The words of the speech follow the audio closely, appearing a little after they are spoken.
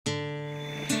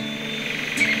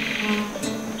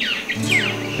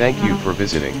Thank you for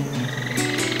visiting.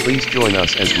 Please join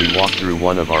us as we walk through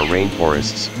one of our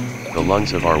rainforests, the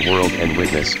lungs of our world, and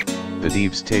witness the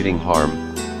devastating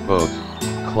harm both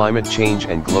climate change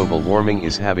and global warming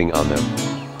is having on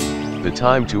them. The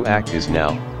time to act is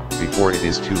now, before it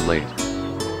is too late.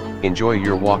 Enjoy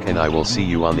your walk, and I will see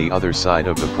you on the other side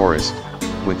of the forest,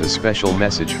 with a special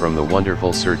message from the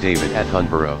wonderful Sir David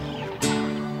Attenborough.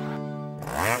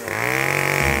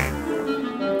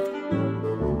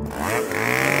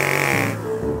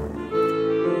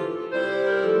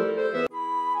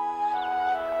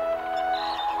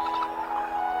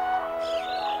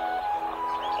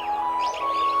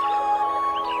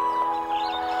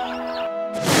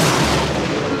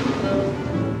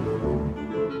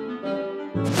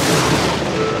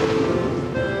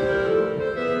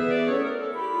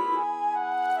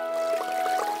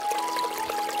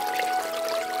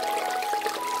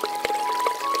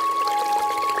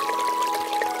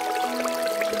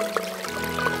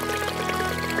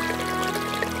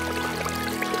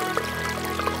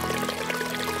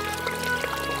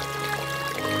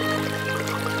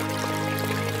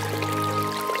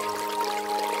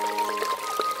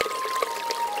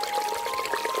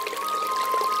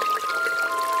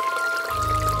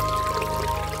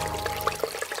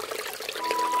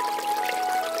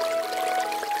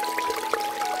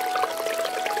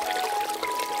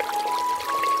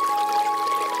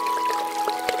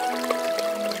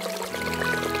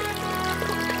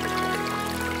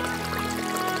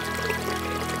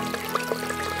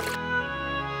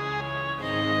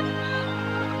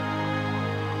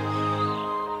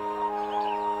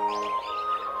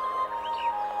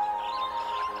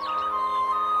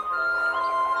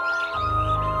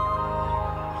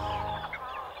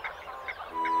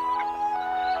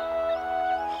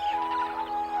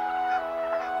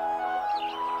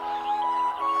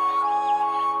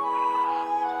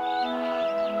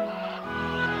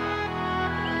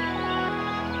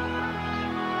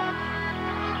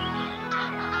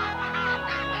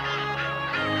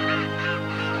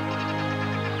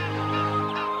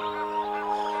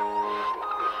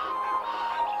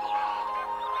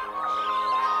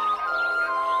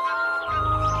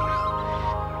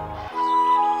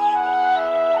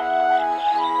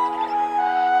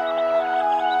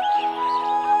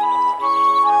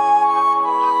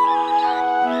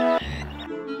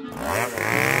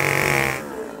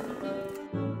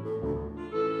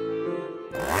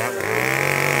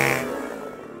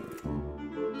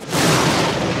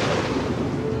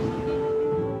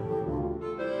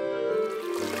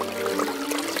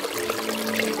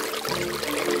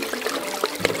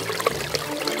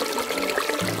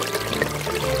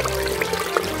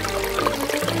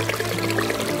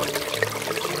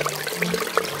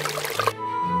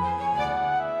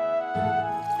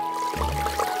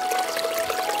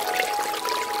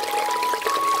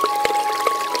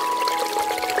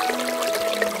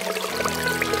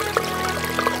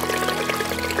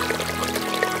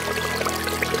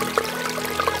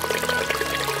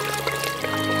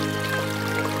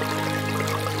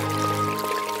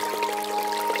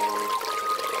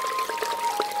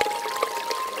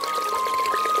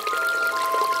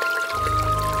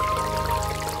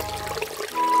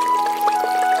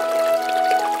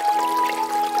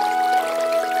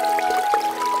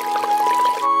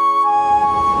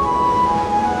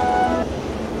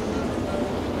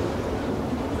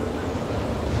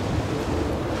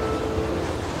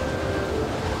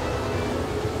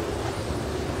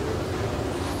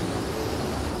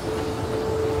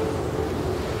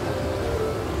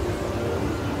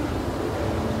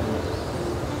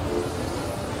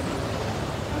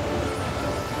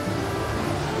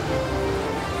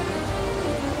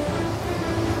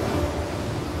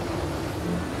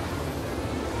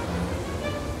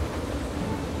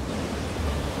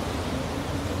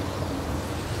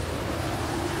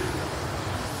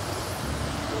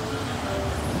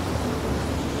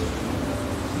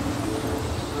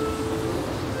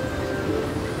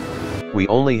 We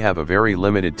only have a very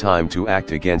limited time to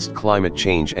act against climate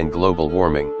change and global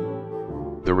warming.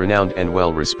 The renowned and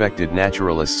well-respected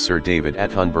naturalist Sir David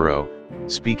Attenborough,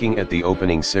 speaking at the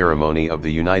opening ceremony of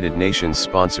the United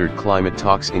Nations-sponsored climate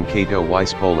talks in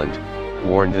Katowice, Poland,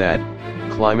 warned that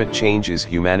climate change is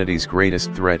humanity's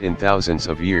greatest threat in thousands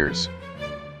of years.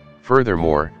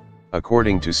 Furthermore,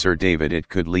 according to Sir David, it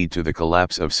could lead to the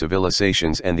collapse of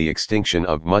civilizations and the extinction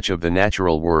of much of the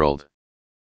natural world.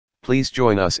 Please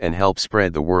join us and help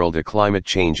spread the word. A climate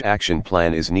change action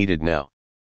plan is needed now.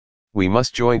 We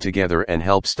must join together and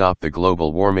help stop the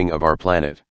global warming of our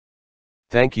planet.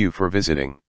 Thank you for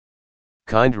visiting.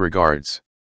 Kind regards,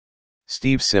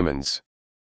 Steve Simmons.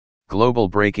 Global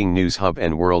Breaking News Hub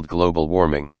and World Global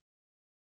Warming.